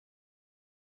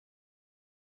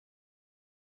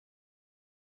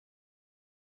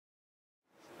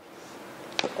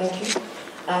Thank you.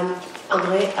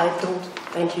 André, I don't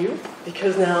thank you,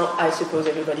 because now I suppose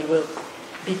everybody will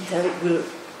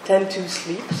tend to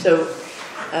sleep. So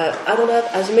I don't have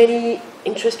as many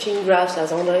interesting graphs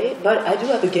as André, but I do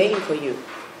have a game for you.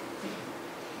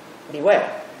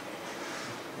 Beware.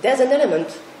 There's an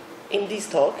element in this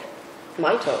talk,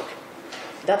 my talk,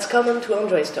 that's common to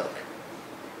André's talk.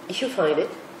 If you find it,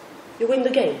 you win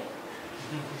the game.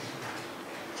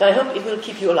 So I hope it will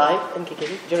keep you alive and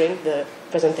kicking during the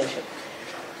presentation.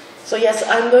 So yes,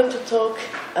 I'm going to talk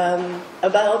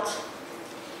about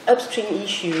upstream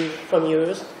issue from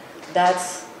yours.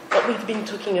 That's what we've been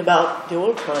talking about the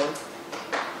whole time.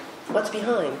 What's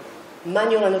behind?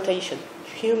 Manual annotation,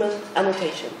 human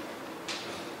annotation.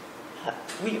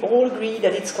 We all agree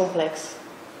that it's complex.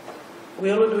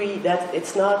 We all agree that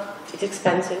it's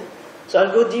expensive. So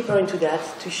I'll go deeper into that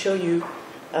to show you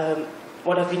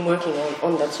what I've been working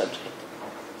on that subject.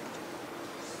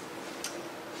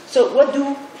 So why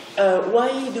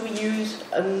do we use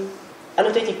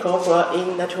annotated corpora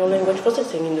in natural language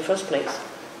processing in the first place?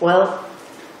 Well,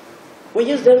 we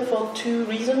use them for two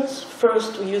reasons.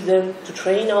 First, we use them to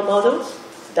train our models.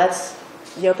 That's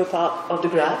the upper part of the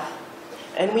graph.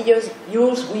 And we also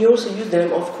use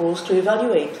them, of course, to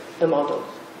evaluate the model,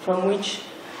 from which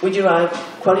we derive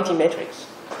quality metrics.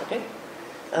 Okay?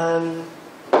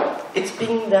 It's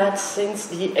been that since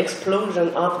the explosion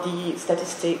of the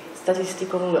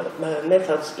statistical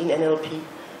methods in NLP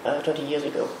 20 years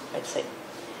ago, I'd say.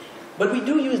 But we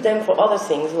do use them for other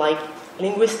things, like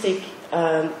linguistic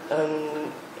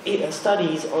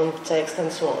studies on text and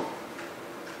so on.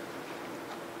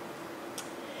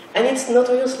 And it's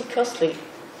notoriously costly.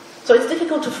 So it's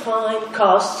difficult to find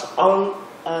costs on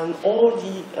all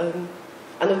the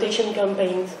annotation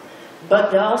campaigns, but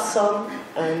there are some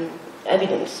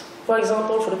evidence. For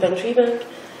example, for the Pentry Bank,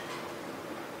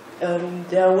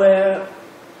 there were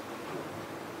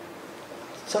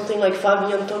something like 5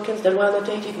 million tokens that were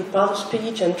annotated with part of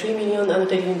speech and 3 million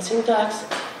annotated in syntax.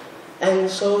 And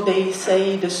so they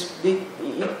say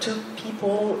it took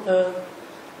people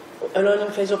a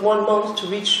learning phase of 1 month to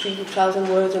reach 3,000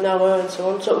 words an hour and so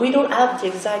on. So we don't have the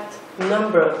exact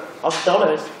number of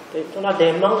dollars, we don't have the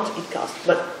amount it costs,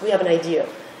 but we have an idea.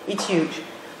 It's huge.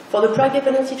 For the Prague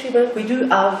dependency treatment, we do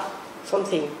have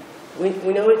something.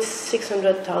 We know it's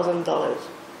 $600,000.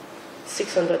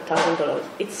 $600,000.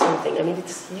 It's something. I mean,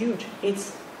 it's huge.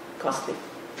 It's costly.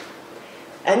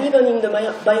 And even in the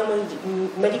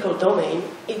biomedical domain,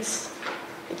 it's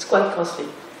quite costly.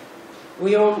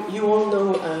 You all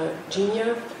know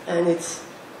Genia, and it's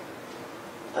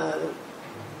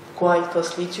quite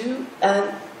costly too.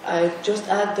 And I just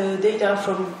add the data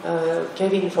from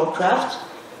Karën Fort.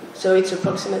 So it's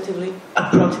approximately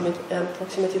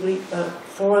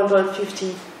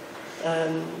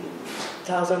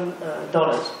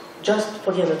 $450,000 just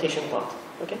for the annotation part.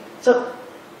 Okay, so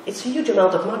it's a huge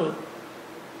amount of money.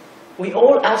 We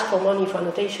all ask for money for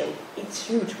annotation. It's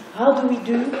huge. How can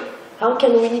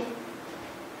we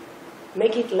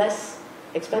make it less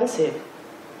expensive?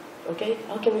 Okay,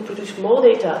 how can we produce more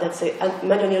data that's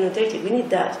manually annotated? We need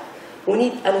that. We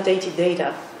need annotated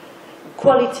data.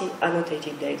 Quality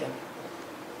annotated data.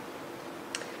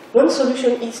 One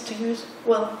solution is to use,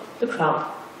 well, the crowd.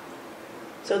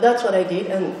 So that's what I did,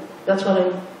 and that's what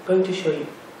I'm going to show you.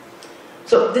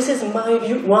 So this is my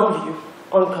view, one view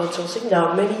on crowdsourcing. There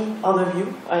are many other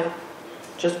views. I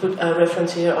just put a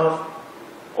reference here of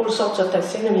all sorts of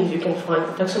taxonomies you can find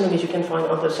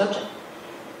on the subject.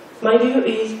 My view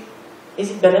is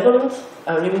it benevolent,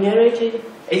 remunerated?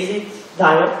 Is it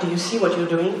direct? Do you see what you're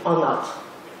doing or not?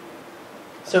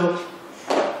 So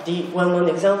the well-known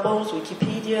examples,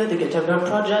 Wikipedia, the Gutenberg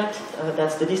project,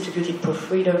 that's the distributed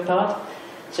proofreader part.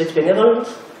 So it's benevolent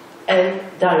and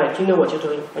direct. You know what you're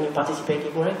doing when you're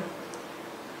participating, right?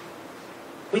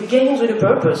 With games with a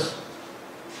purpose,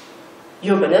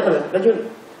 you're benevolent, but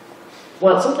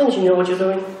well, sometimes you know what you're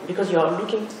doing because you are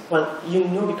looking, well, you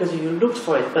know because you looked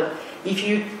for it, but if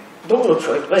you don't look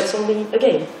for it, well, it's only a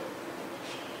game.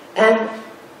 And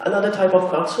another type of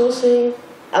crowdsourcing,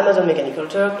 Amazon Mechanical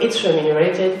Turk, it's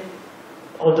remunerated,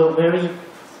 although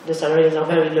the salaries are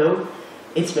very low,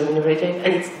 it's remunerated,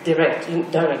 and it's direct.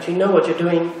 You know what you're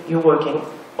doing, you're working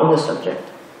on the subject.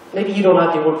 Maybe you don't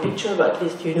have the whole picture, but at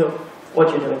least you know what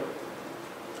you're doing.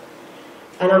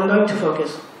 And I'm going to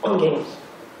focus on games.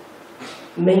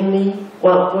 Mainly,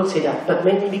 well, I won't say that, but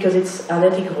mainly because it's an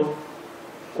ethical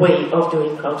way of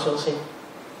doing crowdsourcing.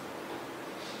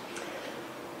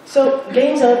 So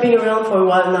games have been around for a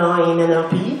while now in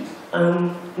NLP.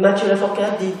 Mathieu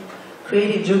Lafourcade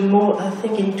created jeux de mots, I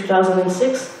think, in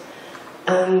 2006,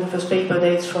 and the first paper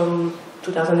dates from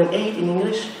 2008 in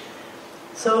English.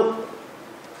 So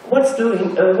what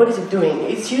is it doing?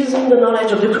 It's using the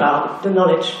knowledge of the crowd, the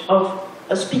knowledge of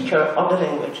a speaker of the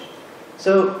language.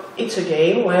 So it's a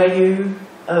game where you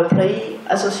play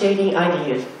associating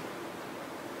ideas.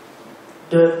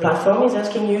 The platform is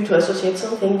asking you to associate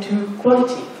something to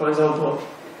quality, for example.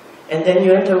 And then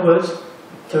you enter words,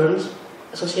 terms,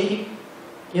 associated,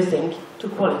 you think, to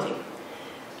quality.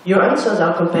 Your answers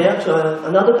are compared to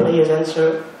another player's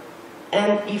answer,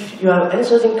 and if you have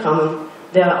answers in common,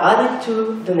 they are added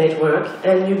to the network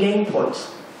and you gain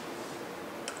points.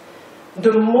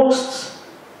 The most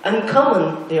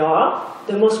uncommon they are,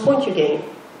 the most points you gain.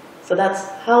 So that's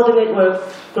how the network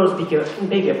grows bigger and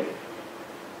bigger.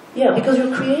 Yeah, because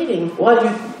you're creating, while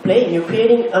you're playing, you're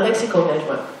creating a lexical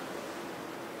network.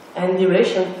 And the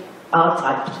relations are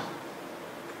typed.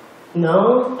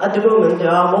 Now, at the moment,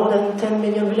 there are more than 10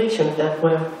 million relations that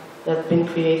have been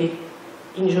created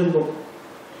in jeu de mots.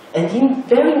 And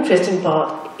the very interesting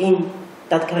part in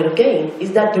that kind of game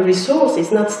is that the resource is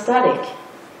not static.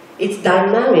 It's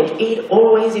dynamic. It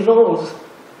always evolves.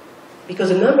 Because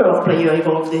the number of players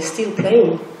evolves, they're still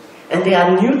playing. And they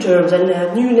add new terms and they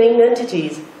add new named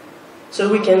entities. So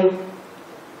we can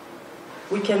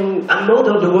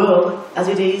model the world as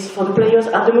it is for the players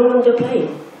at the moment they're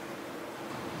playing.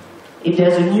 If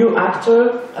there's a new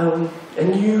actor, a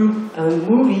new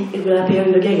movie, it will appear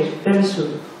in the game very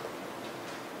soon.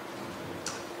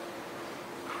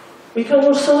 We can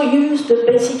also use the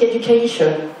basic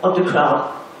education of the crowd,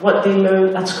 what they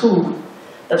learn at school.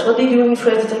 That's what they do in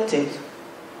Phrase Detective.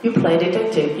 You play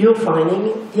detective, you're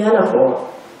finding the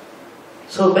anaphor.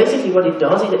 So basically what it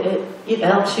does, it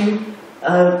helps you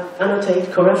annotate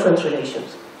co-reference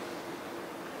relations.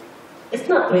 It's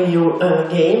not really a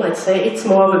game, I'd say. It's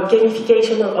more of a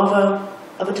gamification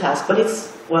of a task, but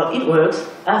it works.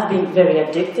 I've been very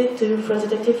addicted to Phrase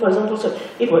Detective, for example, so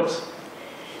it works.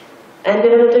 And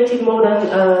they annotated more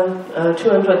than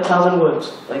 200,000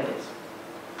 words like this.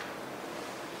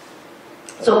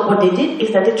 So what they did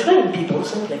is that they trained people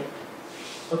simply.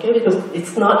 Okay, because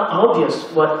it's not obvious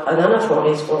what an anaphor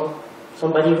is for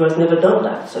somebody who has never done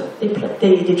that. So they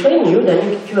train you,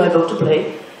 then you are able to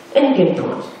play, and you gain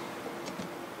points.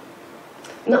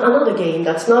 Now another game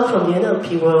that's not from the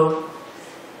NLP world,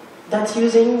 that's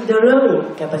using the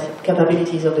learning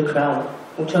capabilities of the crowd,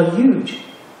 which are huge.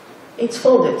 It's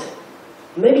Folded.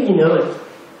 Maybe you know it.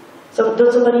 So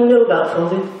does somebody know about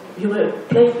Folded? You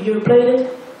played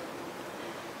it?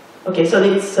 Okay, so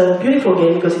it's a beautiful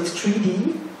game because it's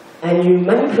 3D and you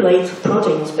manipulate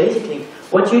proteins basically.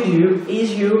 What you do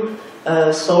is you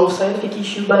solve scientific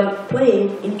issue by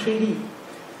playing in 3D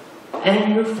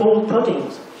and you fold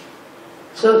proteins.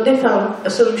 So they found a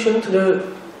solution to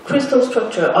the crystal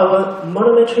structure of a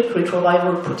monometric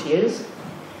retroviral protease.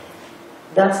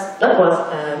 That was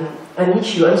an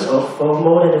issue unsolved for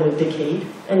more than a decade,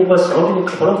 and it was solved in a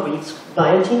couple of weeks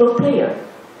by a team of players.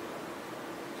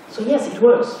 So yes, it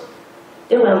works.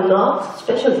 They were not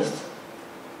specialists,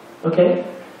 okay?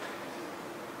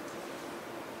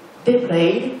 They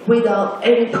played without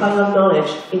any prior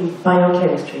knowledge in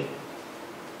biochemistry.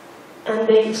 And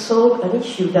they solved an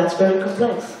issue that's very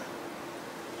complex.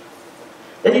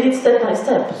 They did it step by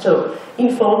step. So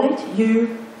in Folded,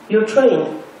 you're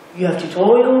trained. You have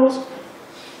tutorials.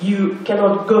 You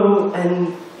cannot go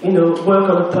and work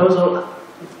on a puzzle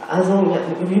as long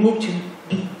as you need to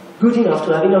be good enough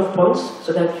to have enough points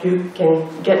so that you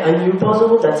can get a new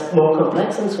puzzle that's more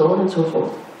complex and so on and so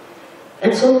forth.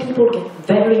 And some people get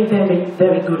very, very,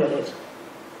 very good at it.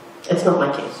 It's not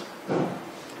my case.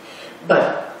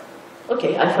 But,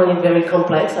 okay, I found it very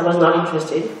complex. I was not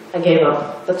interested. I gave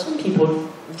up. But some people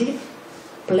did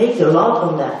play a lot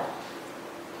on that.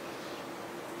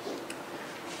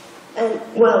 And,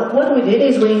 well, what we did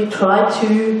is we tried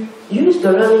to use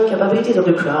the learning capabilities of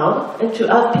the crowd and to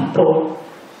have people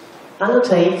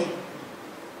annotate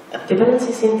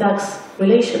dependency syntax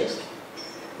relations.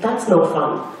 That's no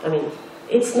fun. I mean,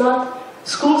 it's not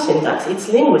school syntax, it's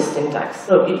linguist syntax.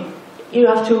 So you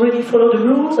have to really follow the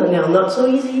rules and they are not so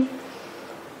easy.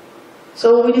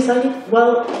 So we decided,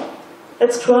 well,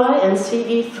 let's try and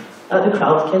see if the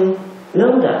crowd can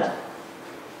learn that.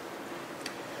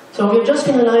 So we're just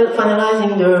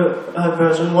finalizing the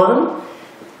version 1.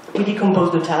 We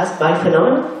decompose the task by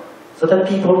phenomenon so that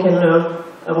people can learn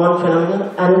one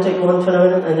phenomenon, annotate one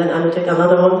phenomenon, and then annotate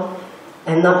another one,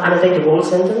 and not annotate the whole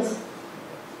sentence.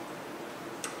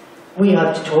 We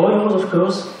have tutorials, of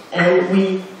course, and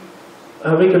we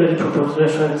regularly propose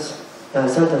reference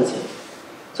sentences.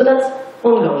 So that's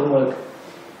ongoing work.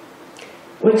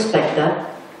 We expect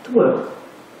that to work.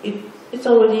 It's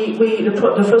already,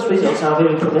 the first results are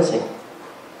very promising.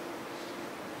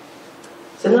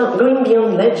 So So now, going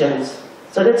beyond legends.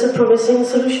 So that's a promising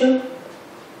solution.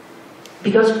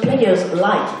 Because players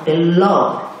they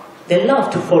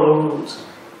love to follow rules.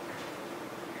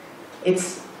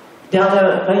 There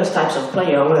are various types of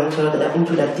players, I won't enter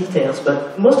into that details,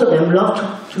 but most of them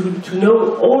love to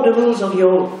know all the rules of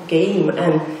your game,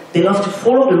 and they love to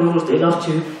follow the rules, they love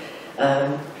to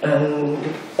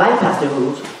bypass the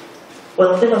rules.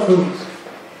 Well, they love rules.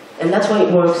 And that's why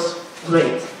it works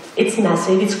great. It's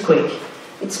massive, it's quick,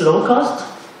 it's low cost,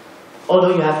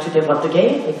 although you have to develop the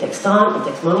game, it takes time, it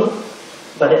takes money,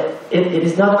 but it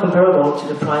is not comparable to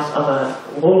the price of a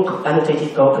whole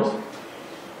annotated corpus.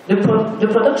 The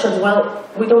productions, well,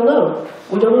 we don't know.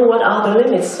 We don't know what are the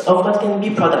limits of what can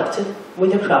be produced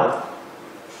with the crowd.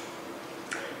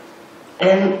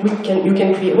 And you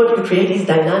can create, what you create is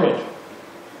dynamic.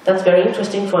 That's very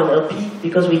interesting for an LP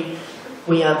because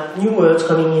we have new words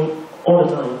coming in all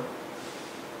the time.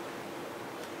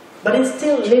 But it's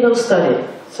still little studied,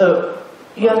 so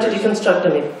you have to deconstruct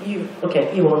them.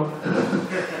 Okay, you won.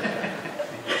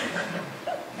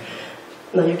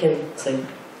 No, you can say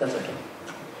that's okay.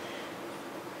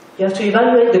 You have to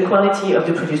evaluate the quality of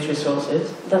the produced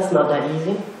resources. That's not that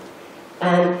easy.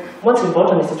 And what's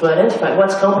important is to identify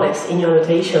what's complex in your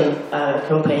annotation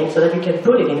campaign so that you can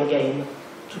put it in a game,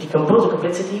 to decompose the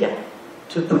complexity,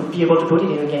 to be able to put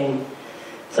it in a game.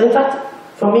 So in fact,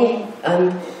 for me,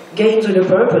 games with a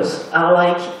purpose are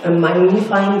like a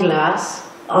magnifying glass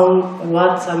on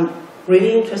what I'm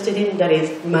really interested in, that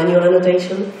is manual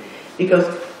annotation, because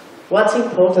what's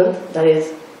important, that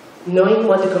is knowing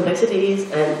what the complexity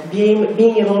is and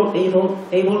being able to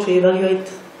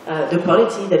evaluate the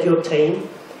quality that you obtain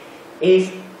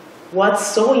is what's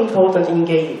so important in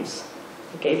games.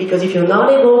 Okay? Because if you're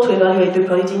not able to evaluate the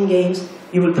quality in games,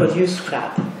 you will produce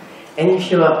crap. And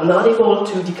if you are not able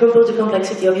to decompose the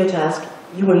complexity of your task,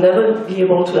 you will never be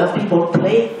able to have people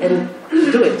play and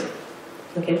do it.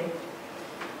 Okay?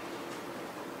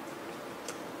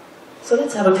 So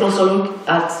let's have a closer look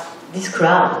at this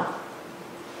crowd.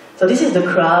 So this is the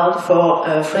crowd for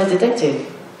French Detective.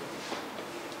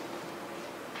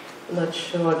 I'm not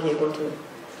sure I'll be able to.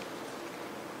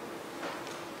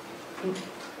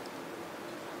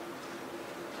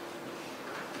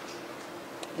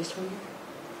 This one?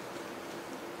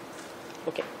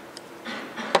 Okay.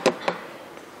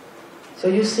 So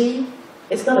you see,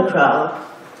 it's not a crowd.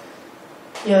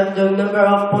 You have the number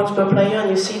of points per player, and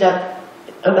you see that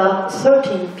about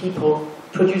 13 people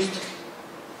produced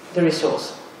the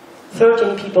resource.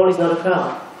 13 people is not a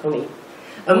crowd for me.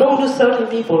 Among those 13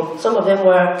 people, some of them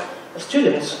were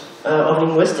students of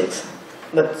linguistics,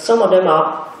 but some of them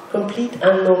are complete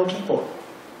unknown people.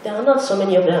 There are not so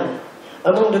many of them.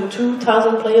 Among the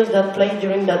 2,000 players that played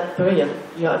during that period,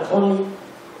 you had only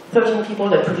 13 people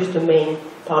that produced the main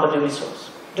part of the resource.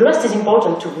 The rest is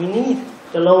important too. We need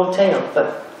the long tail,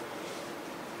 but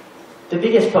the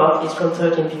biggest part is from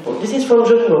 13 people. This is from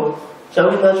Junmo, so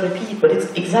I will not repeat, but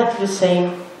it's exactly the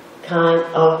same kind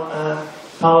of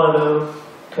power law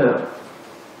curve.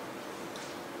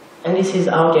 And this is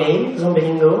our game, Zombie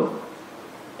Bingo,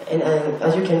 and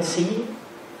as you can see,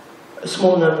 a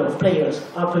small number of players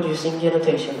are producing the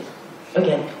annotations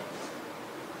again.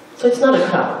 So it's not a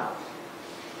crowd.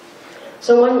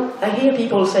 So when I hear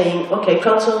people saying, okay,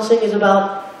 crowdsourcing is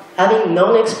about having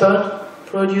non-expert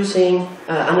producing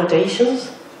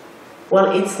annotations,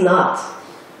 well, it's not.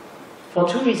 For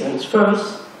two reasons.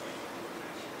 First,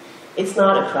 it's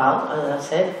not a crowd, as I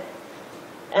said,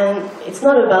 and it's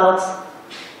not about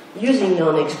using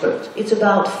non-experts. It's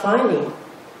about finding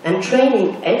and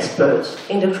training experts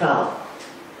in the crowd,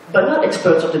 but not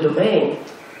experts of the domain.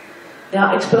 They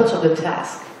are experts of the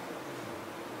task.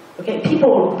 Okay,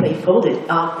 people who play folded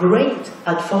are great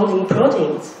at folding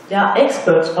proteins. They are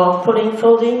experts of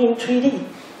folding in 3D.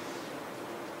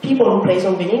 People who play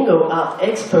Zombie Bingo are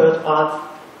experts of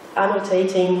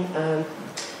annotating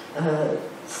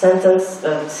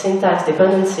syntax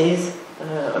dependencies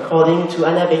according to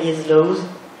Anna Bayes' laws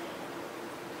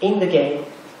in the game.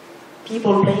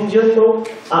 People playing Junmo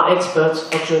are experts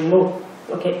of Junmo.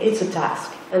 Okay, it's a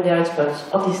task, and they are experts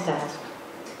of this task.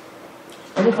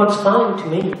 And it works fine to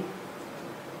me.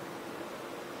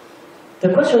 The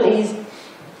question is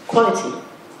quality,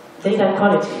 data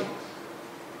quality.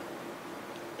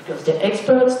 Because they're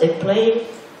experts, they play,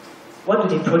 what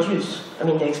do they produce? I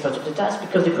mean, they're experts of the task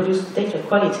because they produce data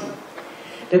quality.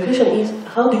 The question is,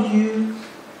 how do you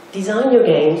design your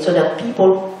game so that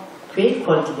people create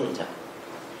quality data?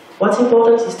 What's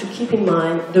important is to keep in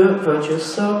mind the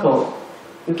virtuous circle.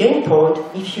 You gain point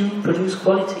if you produce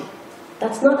quality.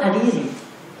 That's not that easy.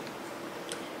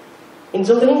 In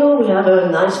Zombolino, we have a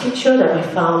nice feature that we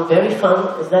found very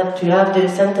fun, is that you have the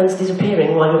sentence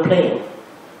disappearing while you're playing.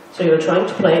 So you're trying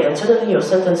to play, and suddenly your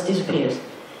sentence disappears.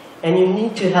 And you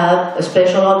need to have a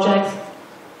special object,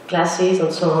 classes,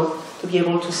 and so on, to be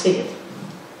able to see it.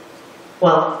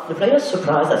 Well, the player is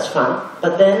surprised, that's fun,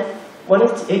 but then when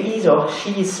it is or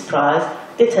she is surprised,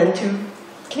 they tend to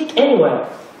click anywhere,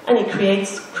 and it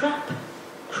creates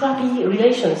crappy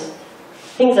relations,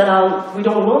 things that we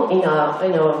don't want in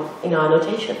our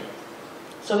annotation.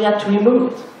 So we had to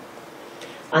remove it.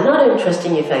 Another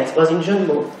interesting effect was in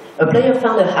Junmo. A player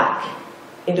found a hack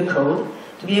in the code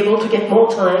to be able to get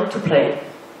more time to play.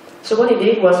 So what he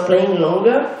did was playing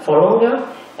for longer,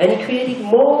 and he created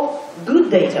more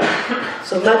good data.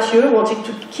 So Mathieu wanted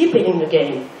to keep it in the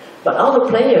game, but other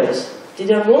players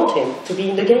didn't want him to be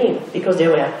in the game because they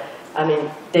were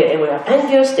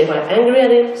anxious, they were angry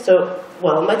at him. So,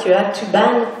 well, Mathieu had to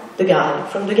ban the guy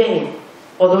from the game,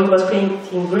 although he was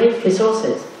creating great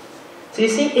resources. So you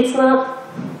see, it's not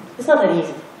that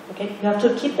easy. Okay, you have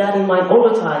to keep that in mind all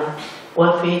the time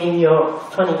while creating your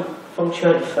funny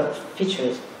functional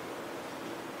features.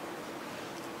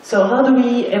 So how do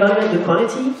we evaluate the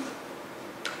quality?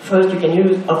 First, you can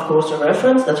use, of course, a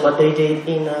reference. That's what they did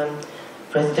in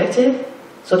Togotv.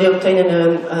 So they obtained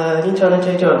an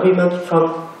inter-annotator agreement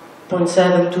from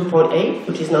 0.7 to 0.8,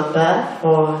 which is not bad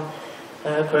for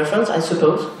reference, I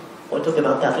suppose. We'll talk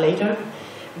about that later.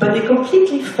 But they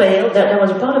completely failed. That there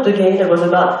was a part of the game that was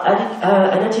about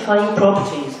identifying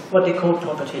properties, what they call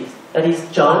properties. That is,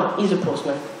 John is a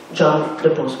postman, John the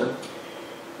postman.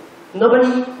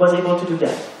 Nobody was able to do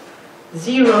that.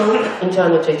 Zero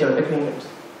inter-annotator agreement.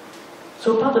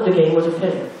 So part of the game was a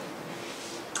failure.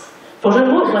 For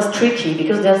Junmo, it was tricky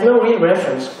because there's no real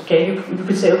reference. Okay, you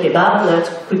could say, okay,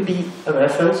 BabelNet could be a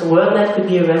reference, WordNet could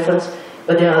be a reference,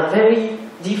 but they are very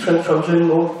different from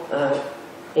Junmo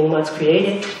in what's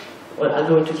created. Well, I'll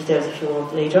go into details if you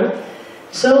want later.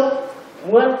 So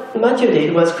what Mathieu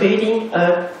did was creating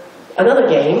another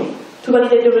game to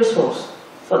validate the resource.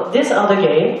 So this other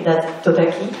game, that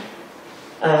Totaki,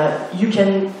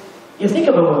 you think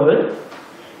of a word,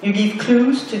 you give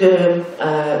clues to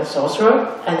the sorcerer,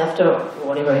 and after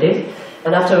whatever it is,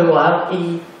 and after a while,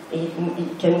 he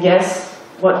can guess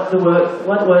which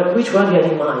word you had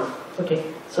in mind. Okay,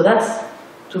 so that's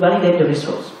to validate the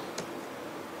resource.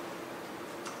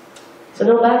 So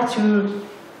now back to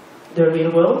the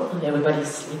real world. Everybody's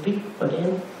sleeping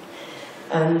again.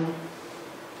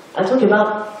 I'll talk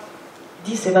about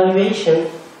this evaluation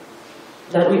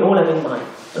that we all have in mind.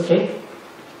 Okay,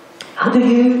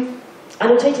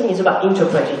 annotating is about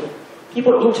interpreting.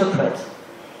 People interpret.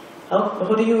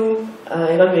 How do you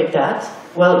evaluate that?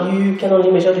 Well, you can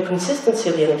only measure the consistency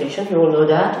of the annotation. You all know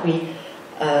that. We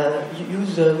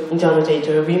use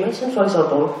inter-annotator agreements, and for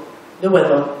example, the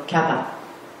well-known kappa.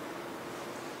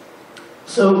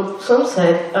 So some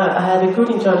said I had a good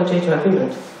inter-annotator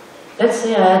agreement. Let's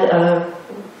say I had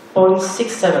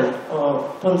 0.67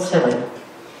 or 0.7.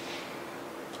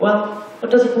 Well,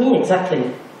 what does it mean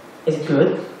exactly? Is it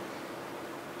good?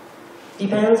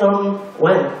 Depends on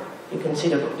when you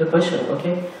consider the question,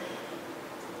 okay?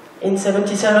 In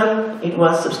 77, it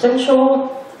was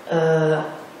substantial.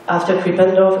 After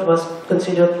Krippendorf, it was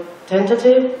considered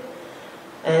tentative.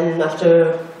 And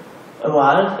after a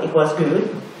while, it was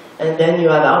good. And then you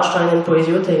have Augstein and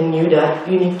Poesio telling you that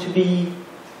you need to be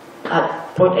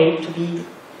at 0.8 to be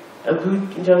a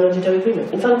good inter-annotator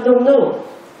agreement. In fact, we don't know.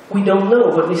 We don't know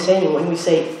what we're saying when we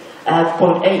say I have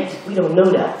 0.8. We don't know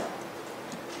that.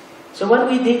 So what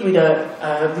we did with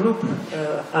a group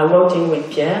I worked in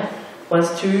with Pierre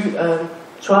was to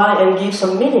try and give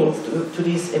some meaning to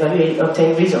these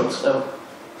obtained results. So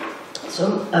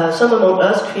some among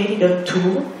us created a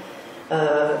tool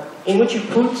in which you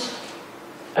put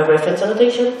a reference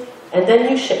annotation, and then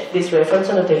you check this reference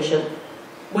annotation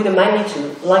with a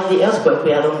magnitude, like the earthquake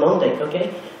we had on Monday,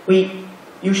 okay?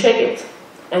 You check it,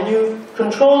 and you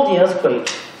control the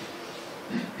earthquake.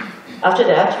 After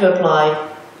that, you apply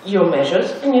your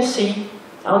measures, and you see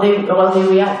how they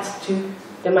react to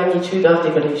the magnitude of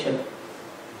degradation.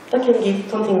 That can give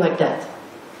something like that.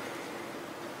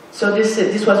 So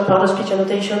this was part of speech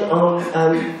annotation on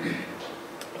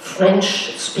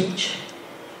French speech.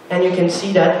 And you can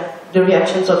see that the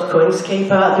reactions of Cohen's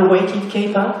kappa, the weighted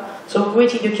kappa. So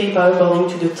weighted the kappa according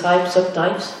to the type,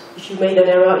 subtypes. If you made an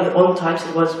error on types,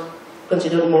 it was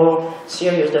considered more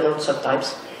serious than on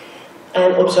subtypes.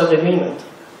 And observed agreement.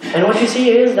 And what you see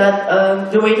is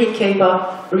that the weighted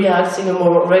kappa reacts in a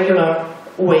more regular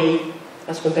way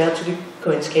as compared to the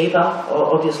Cohen's kappa,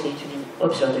 or obviously to the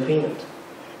observed agreement.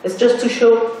 It's just to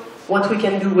show what we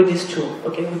can do with this tool.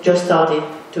 Okay, we just started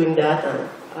doing that, and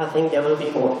I think there will be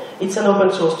more. It's an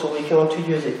open source tool. If you want to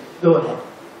use it, go ahead.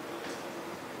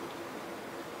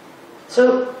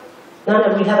 So now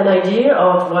that we have an idea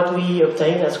of what we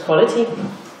obtain as quality,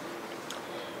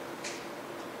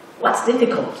 what's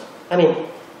difficult? I mean,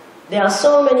 there are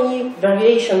so many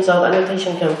variations of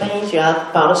annotation campaigns. You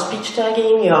have part of speech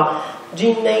tagging, you have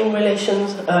gene name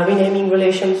relations, renaming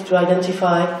relations to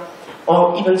identify,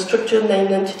 or even structured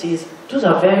named entities. Those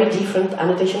are very different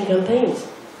annotation campaigns.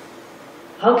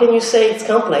 How can you say it's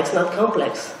complex, not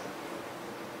complex?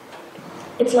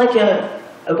 It's like a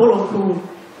ball of pool.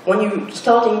 When you're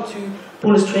starting to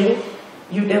pull a string,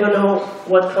 you never know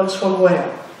what comes from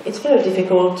where. It's very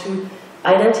difficult to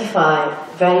identify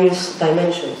various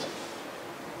dimensions.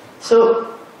 So,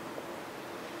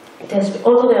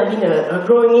 although there has been a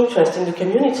growing interest in the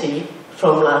community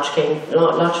from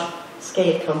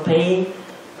large-scale campaign,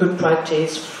 good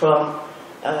practice from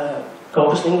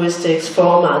corpus linguistics,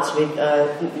 formats with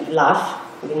LAF,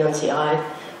 with Nancy Hyde,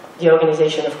 the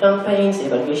organization of campaigns,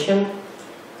 evaluation,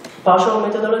 partial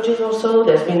methodologies also.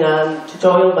 There's been a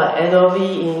tutorial by Togotv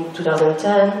in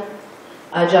 2010,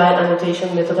 agile annotation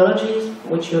methodologies,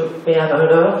 which you may have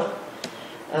heard of,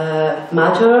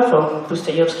 Matter from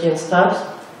Pustejovsky and Stubbs,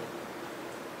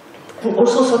 and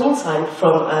also some insight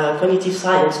from cognitive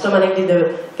science. Tomanek did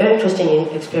a very interesting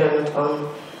experiment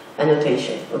on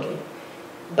annotation. Okay,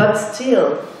 but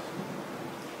still,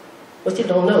 we still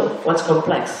don't know what's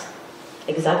complex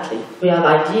exactly. We have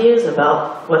ideas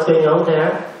about what's going on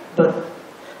there, but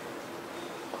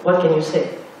what can you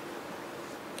say?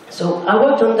 So I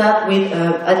worked on that with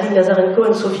Adeline Lazarenko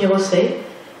and Sophie Rosset,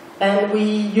 and we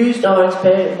used our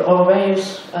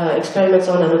various experiments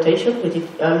on annotation. We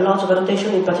did lots of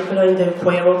annotation, in particular in the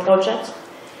Poirot project.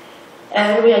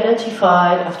 And we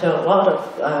identified, after a lot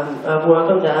of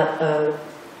work on that,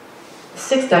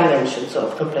 6 dimensions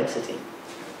of complexity.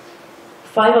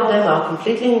 5 of them are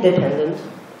completely independent,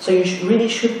 so you really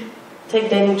should take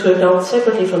them into account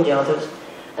separately from the others.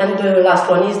 And the last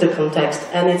one is the context,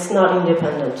 and it's not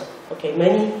independent. Okay,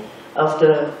 many of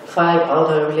the 5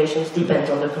 other relations depend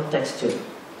on the context too.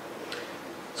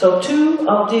 So 2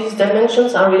 of these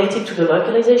dimensions are related to the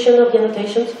localization of the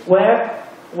annotations. Where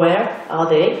are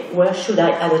they? Where should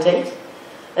I annotate?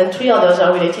 And 3 others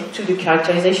are related to the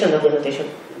characterization of the annotation.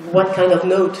 What kind of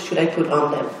note should I put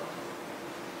on them?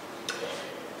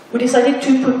 We decided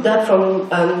to put that from,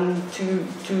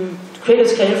 to create a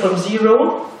scale from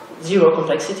 0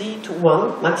 complexity, to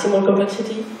 1, maximal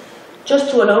complexity,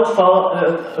 just to allow for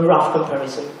a rough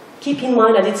comparison. Keep in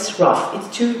mind that it's rough.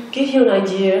 It's to give you an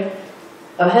idea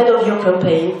ahead of your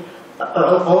campaign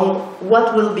on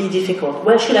what will be difficult.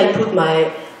 Where should I put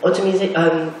my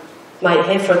my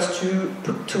efforts to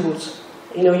put tools?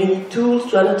 You know, you need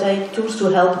tools to annotate, tools to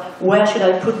help. Where should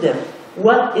I put them?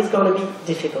 What is going to be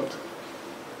difficult?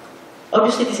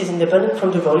 Obviously, this is independent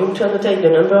from the volume to annotate, the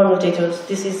number of annotators.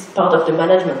 This is part of the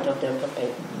management of their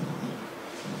campaign.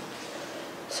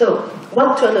 So,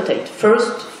 what to annotate?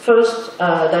 First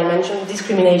dimension,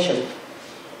 discrimination.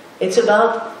 It's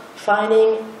about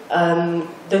finding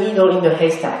the needle in the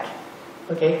haystack.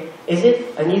 Okay? Is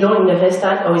it a needle in the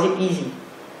haystack or is it easy?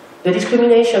 The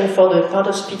discrimination for the part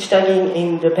of speech tagging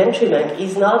in the Pentry bank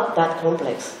is not that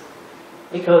complex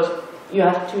because you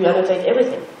have to annotate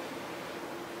everything.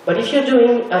 But if you're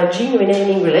doing gene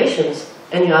renaming relations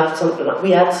and you have we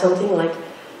had something like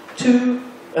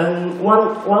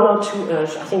one or two,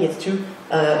 I think it's 2.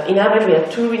 In average, we have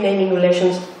 2 renaming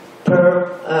relations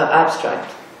per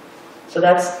abstract. So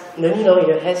that's the needle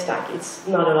in a haystack. It's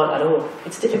not a lot at all.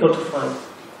 It's difficult to find.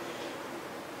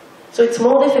 So it's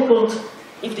more difficult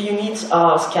if the units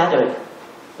are scattered.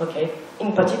 Okay.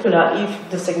 In particular,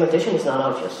 if the segmentation is not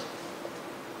obvious.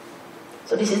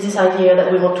 So this is this idea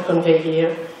that we want to convey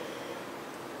here,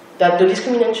 that the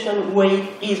discrimination weight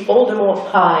is all the more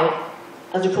high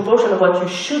as the proportion of what you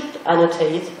should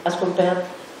annotate as compared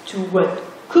to what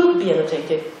could be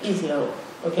annotated is low.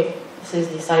 Okay, this is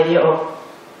this idea of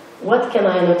what can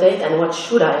I annotate and what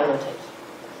should I annotate.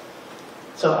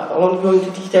 So I won't go into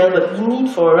detail, but we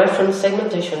need for a reference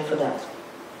segmentation for that.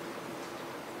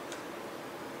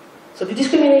 So the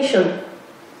discrimination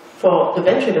for the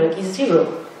Pentry bank is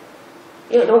 0.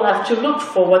 You don't have to look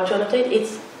for what to annotate,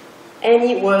 it's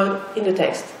any word in the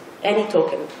text, any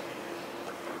token.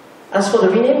 As for the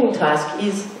renaming task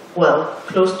is, well,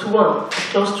 close to 1. It's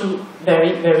close to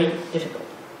very, very difficult.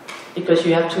 Because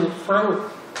you have to find,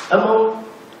 among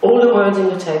all the words in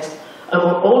the text,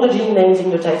 among all the gene names in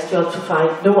the text, you have to find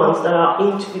the ones that are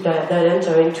that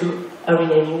enter into a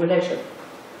renaming relation.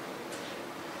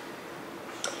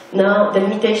 Now, the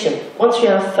limitation. Once you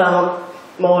have found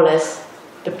more or less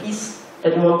the piece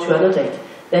that you want to annotate,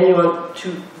 then you want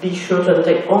to be sure to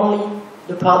annotate only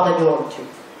the part that you want to.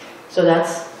 So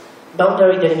that's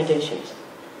boundary delimitations.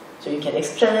 So you can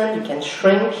extend, you can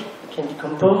shrink, you can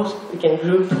decompose, you can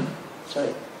group.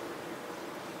 Sorry.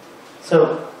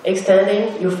 So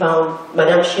extending, you found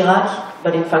Madame Chirac,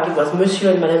 but in fact it was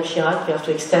Monsieur and Madame Chirac. You have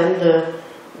to extend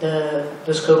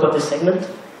the scope of the segment.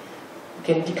 You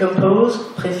can decompose.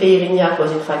 Préfet Erignac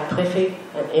was in fact Préfet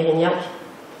and Erignac.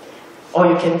 Or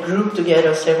you can group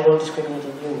together several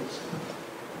discriminated units.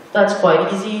 That's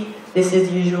quite easy. This is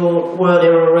the usual word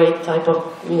error rate type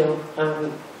of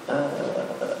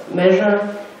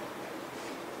measure.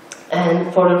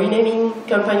 And for the renaming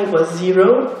campaign, it was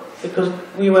 0 because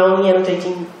we were only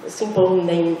annotating simple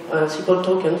name, simple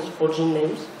tokens for gene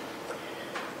names.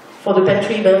 For the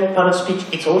Petri bank part of speech,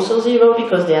 it's also 0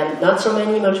 because there are not so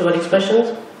many multi-word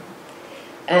expressions.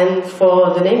 And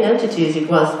for the named entities, it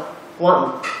was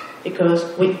 1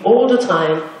 because we all the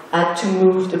time had to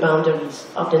move the boundaries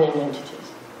of the named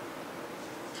entities.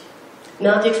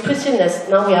 Now the expressiveness,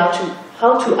 now we have to,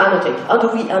 how to annotate. How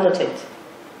do we annotate?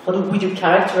 How do we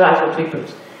characterize what we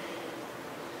put?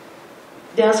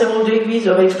 There are several degrees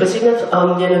of expressiveness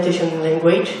on the annotation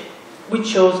language. We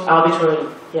chose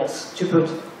arbitrarily, yes, to put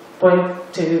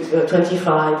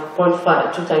 0.25,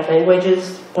 0.5 to type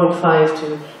languages, 0.5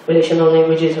 to relational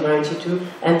languages, variety 2,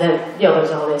 and then the others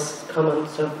are less common,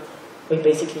 so we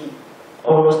basically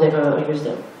almost never use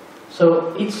them.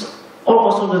 So it's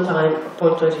almost all the time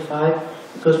 0.25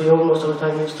 because we almost all the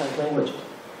time use type languages.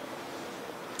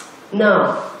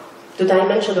 Now, the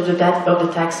dimension of the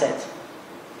tag set.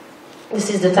 This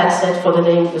is the tag set for the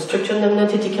name, the structured named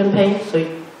entity campaign. So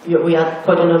we had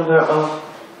quite a number of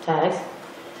tags.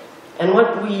 And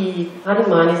what we had in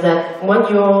mind is that when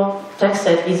your tag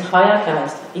set is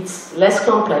hierarchized, it's less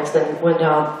complex than when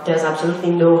there's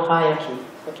absolutely no hierarchy.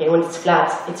 Okay, when it's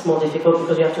flat, it's more difficult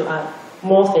because you have to add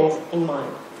more things in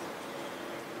mind.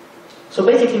 So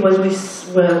basically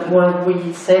what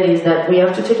we said is that we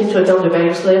have to take into account the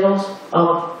various levels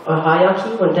of a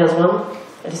hierarchy when there's one,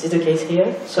 and this is the case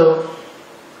here. So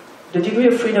the degree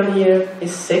of freedom here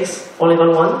is 6 for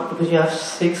level 1, because you have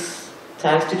 6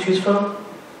 tags to choose from.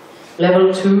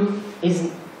 Level 2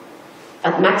 is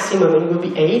at maximum, it will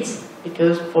be 8,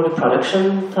 because for the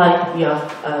production type we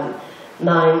have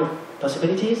 9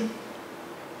 possibilities.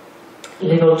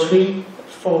 Level 3,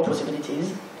 4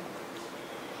 possibilities.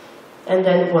 And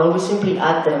then, well, we simply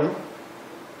add them.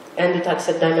 And the tag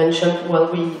set dimension,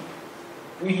 well,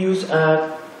 we use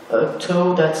a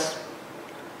toe that's,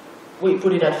 we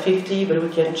put it at 50, but we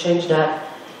can change that.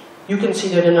 You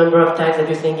consider the number of tags that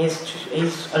you think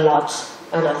is a lot,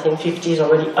 and I think 50 is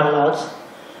already a lot.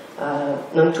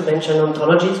 Not to mention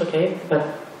ontologies, okay, but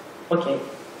okay,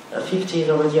 50 is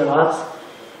already a lot.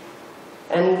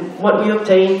 And what we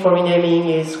obtain for renaming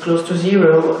is close to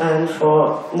 0, and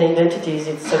for named entities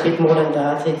it's a bit more than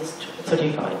that, it's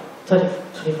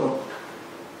 34.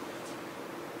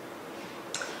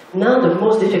 Now the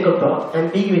most difficult part,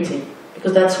 ambiguity,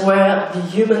 because that's where the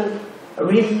human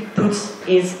really puts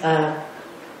his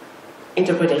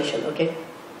interpretation, okay?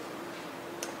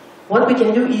 What we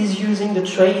can do is using the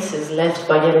traces left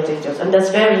by the annotators, and that's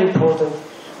very important.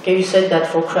 Okay, you said that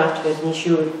for craft was an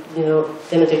issue, you know,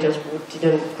 the annotators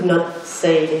could not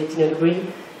say they didn't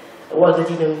agree, or they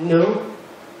didn't know.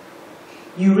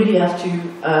 You really have to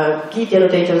give the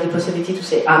annotators the possibility to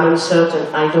say, I'm uncertain,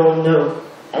 I don't know,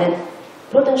 and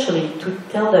potentially to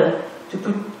tell them to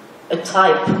put a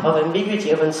type of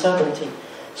ambiguity, of uncertainty.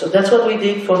 So that's what we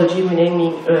did for the gene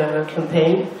renaming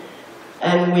campaign,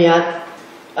 and we had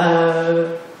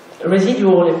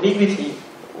residual ambiguity.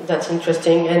 That's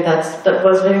interesting, and that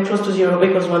was very close to 0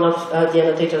 because one of the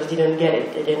annotators didn't get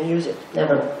it, they didn't use it,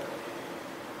 never.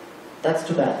 That's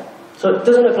too bad. So it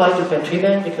doesn't apply to Petri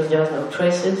bank because there's no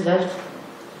traces left.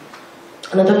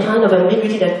 Another kind of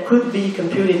ambiguity that could be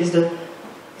computed is the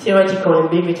theoretical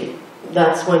ambiguity.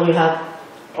 That's when you have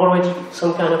already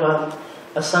some kind of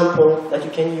a sample that you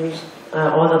can use,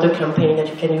 or another campaign that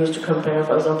you can use to compare,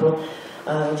 for example,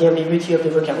 the ambiguity of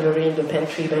the vocabulary in the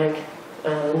Petri bank.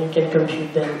 And you can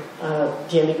compute then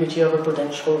the ambiguity of a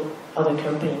potential other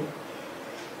campaign.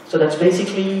 So that's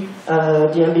basically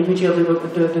the ambiguity of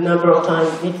the number of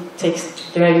times it takes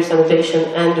various annotation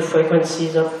and the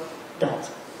frequencies of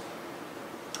that.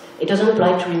 It doesn't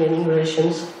apply to renaming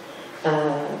relations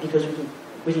because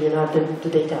we didn't have the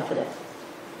data for that.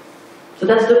 So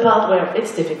that's the part where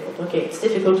it's difficult. Okay, it's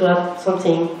difficult to have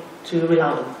something to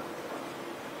rely on.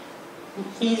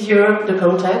 Easier the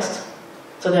context.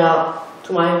 So there are,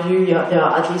 to my view, there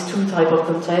are at least 2 types of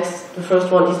contexts. The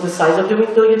first one is the size of the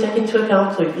window you take into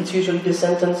account. So it's usually the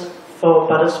sentence for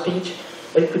part of speech,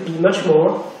 but it could be much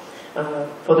more.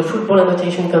 For the football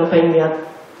annotation campaign, we had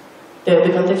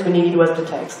the context we needed was the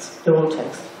text, the whole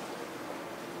text.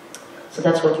 So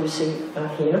that's what you see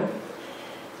here.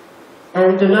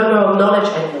 And the number of knowledge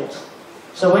elements.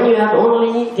 So when you have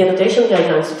only the annotation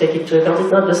guidelines to take into account,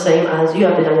 it's not the same as you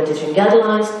have the annotation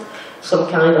guidelines, some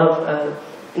kind of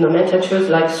nomenclatures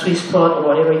like Swiss prot or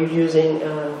whatever you're using,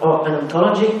 or an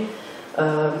ontology.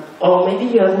 Or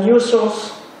maybe you have new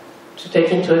source to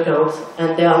take into account,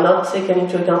 and they are not taken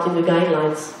into account in the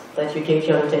guidelines that you gave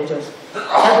your annotators.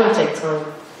 That will take time.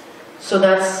 So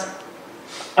that's,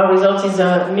 our result is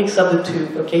a mix of the two.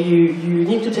 Okay, you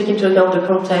need to take into account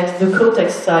the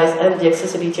context size, and the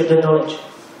accessibility of the knowledge.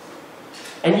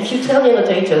 And if you tell the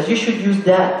annotators you should use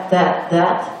that,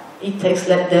 it takes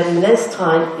them less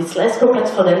time, it's less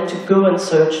complex for them to go and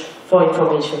search for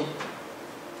information.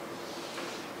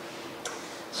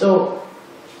 So,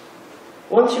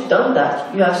 once you've done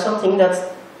that, you have something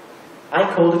that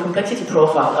I call the complexity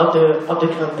profile of the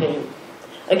campaign.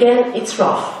 Again, it's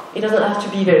rough. It doesn't have to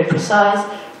be very precise.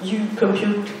 You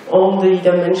compute all the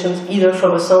dimensions either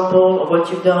from a sample of what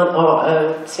you've done or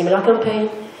a similar campaign,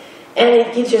 and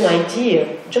it gives you an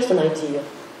idea, just an idea,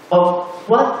 of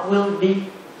what will be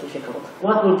difficult,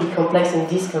 what will be complex in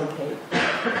this campaign.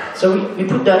 So we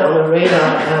put that on a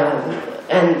radar,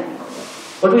 and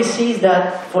what we see is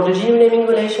that for the genuine naming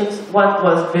relations, what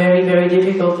was very, very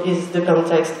difficult is the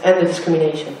context and the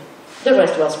discrimination. The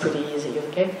rest was pretty easy,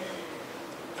 okay?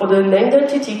 For the named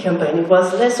entity campaign, it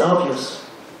was less obvious.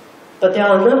 But there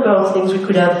are a number of things we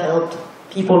could have helped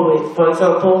people with. For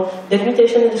example,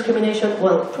 delimitation and discrimination,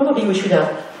 well, probably we should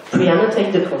have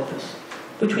pre-annotated the corpus,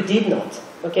 which we did not.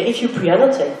 Okay, if you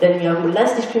pre-annotate, then you have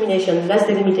less discrimination, less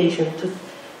delimitation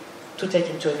to take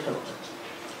into account.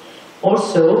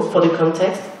 Also, for the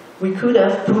context, we could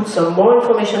have put some more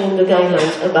information in the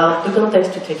guidelines about the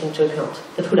context to take into account.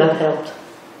 That would have helped.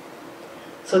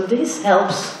 So this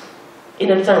helps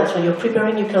in advance. When you're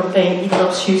preparing your campaign, it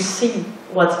helps you see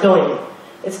what's going on.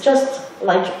 It's just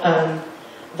like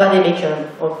Biomedical,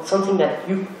 or something that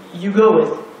you go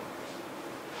with.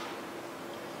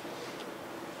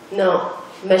 Now,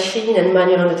 machine and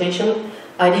manual annotation,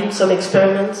 I did some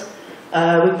experiments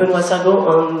with Benoît Sargot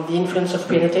on the influence of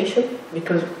pre-annotation,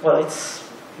 because, well, it's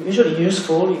usually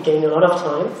useful, you gain a lot of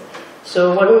time.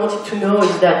 So what we wanted to know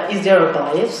is that, is there a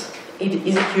bias?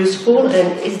 Is it useful?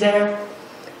 And is there,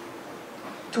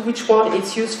 to which one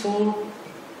it's useful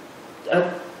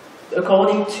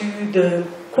according to the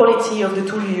quality of the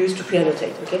tool you use to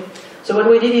pre-annotate, okay? So what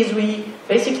we did is we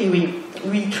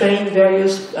trained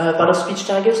various part-of-speech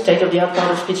taggers, state-of-the-art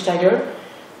part-of-speech tagger,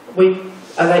 with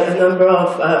a number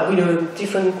of, with a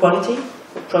different quality,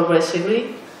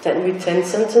 progressively, with 10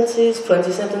 sentences,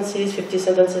 20 sentences, 50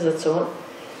 sentences, and so on.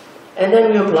 And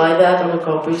then we applied that on the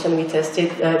corpus, and we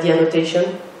tested the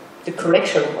annotation, the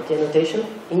correction of the annotation,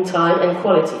 in time and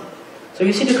quality. So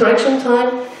you see the correction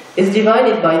time is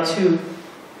divided by 2.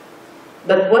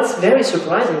 But what's very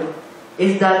surprising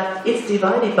is that it's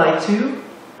divided by 2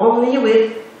 only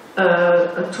with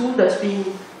a tool that's been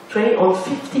trained on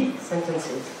 50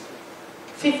 sentences.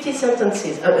 50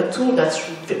 sentences, a tool that's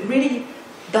really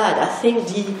bad. I think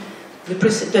the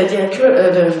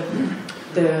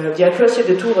accuracy of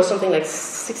the tool was something like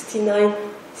 69,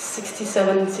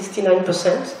 67,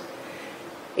 69%.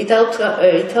 It helped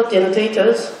the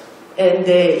annotators, and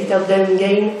it helped them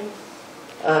gain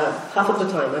half of the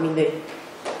time. I mean,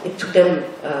 it took them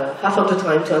half of the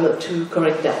time to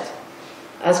correct that,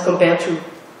 as compared to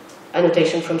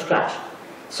annotation from scratch.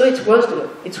 So it's worth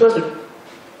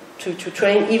to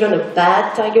train even a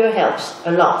bad tagger helps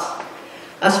a lot.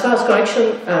 As far as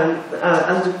correction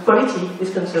as the quality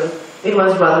is concerned, it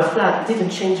was rather flat. It didn't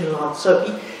change a lot. So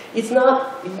it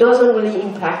doesn't really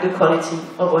impact the quality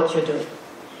of what you're doing.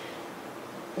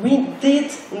 We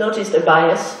did notice a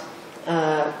bias,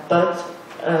 but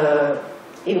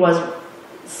it was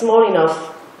small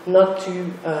enough not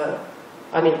to,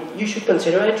 I mean, you should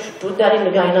consider it, you should put that in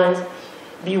the guidelines,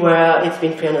 beware it's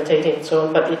been pre-annotated and so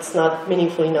on, but it's not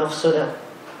meaningful enough so that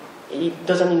it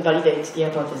doesn't invalidate the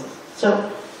hypothesis.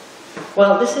 So,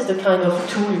 well, this is the kind of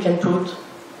tool you can put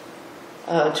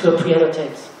to a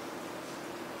pre-annotate.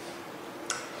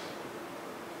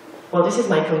 Well, this is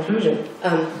my conclusion.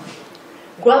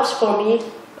 Graphs for me,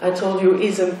 I told you,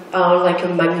 are like a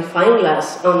magnifying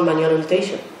glass on manual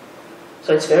annotation.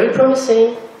 So it's very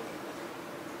promising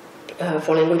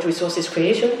for language resources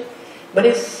creation, but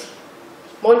it's,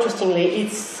 more interestingly,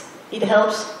 it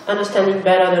helps understanding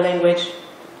better the language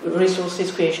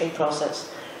resources creation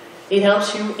process. It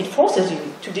helps you, it forces you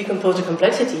to decompose the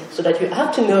complexity so that you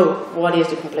have to know what is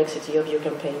the complexity of your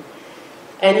campaign.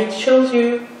 And it shows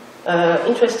you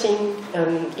interesting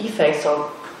effects on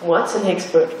what's an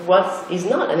expert, what is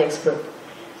not an expert.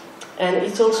 And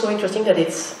it's also interesting that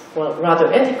it's, well,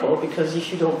 rather ethical, because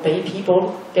if you don't pay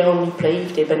people, they only play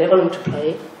if they're benevolent to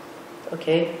play.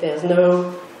 Okay, there's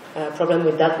no problem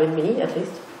with that with me, at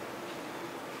least.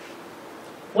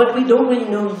 What we don't really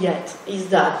know yet is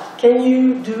that, can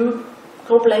you do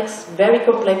complex, very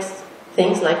complex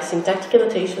things like syntactic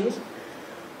annotations?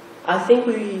 I think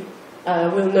we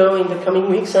will know in the coming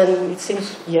weeks, and it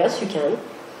seems, yes, you can.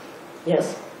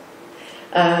 Yes.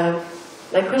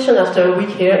 My question after a week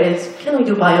here is, can we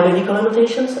do biomedical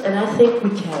annotations? And I think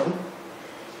we can.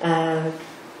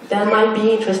 There might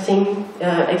be interesting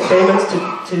experiments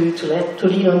to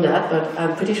lead on that, but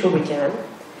I'm pretty sure we can.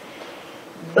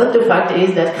 But the fact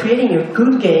is that creating a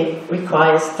good game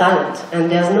requires talent, and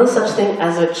there's no such thing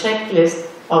as a checklist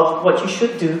of what you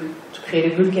should do to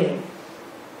create a good game.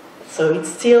 So it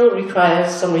still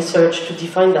requires some research to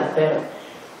define that better.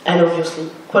 And obviously,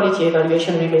 quality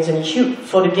evaluation remains an issue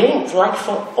for the games, like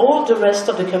for all the rest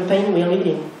of the campaign we're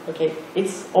leading. Okay,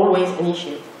 it's always an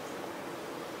issue.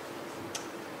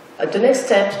 The next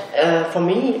step for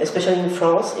me, especially in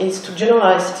France, is to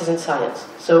generalize citizen science.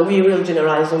 So we will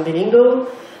generalize on bilingual.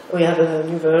 We have a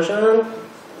new version.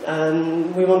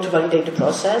 We want to validate the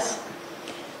process.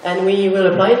 And we will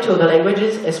apply it to other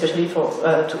languages, especially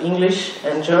to English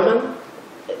and German.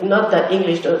 Not that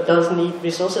English does need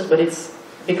resources, but it's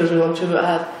because we want to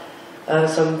have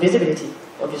some visibility,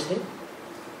 obviously.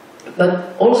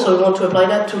 But also we want to apply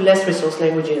that to less resourced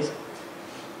languages.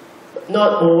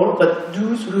 Not all, but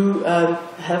those who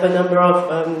have a number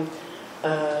of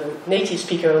native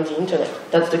speakers on the internet.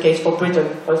 That's the case for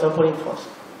Britain, for example, in France.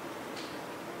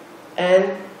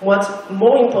 And what's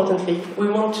more importantly, we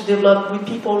want to develop with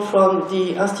people from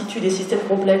the Institut des Systèmes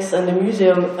Complexes and the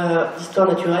Museum d'Histoire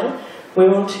Naturelle. We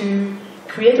want to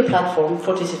create a platform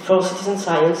for citizen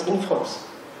science in France,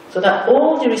 so that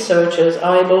all the researchers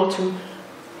are able to,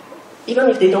 even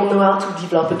if they don't know how to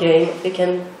develop a game, they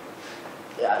can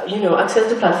access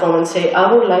the platform and say,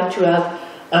 I would like to have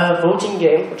a voting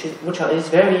game, which is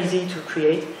very easy to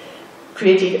create,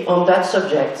 created on that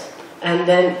subject. And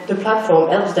then the platform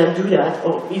helps them do that,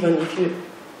 or even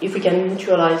if we can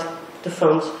mutualize the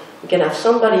funds, we can have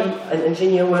somebody, an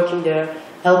engineer working there,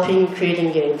 helping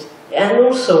creating games. And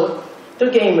also, the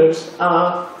gamers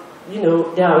are,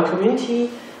 they are a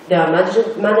community, they are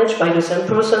managed by the same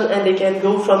person, and they can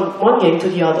go from one game to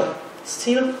the other,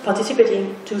 still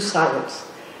participating to science.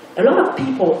 A lot of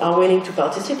people are willing to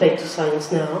participate to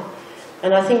science now,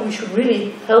 and I think we should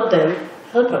really help them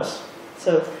help us.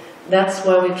 So that's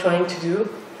what we're trying to do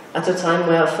at a time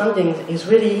where funding is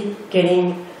really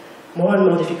getting more and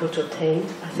more difficult to obtain.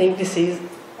 I think this is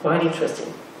quite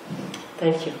interesting.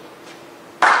 Thank you.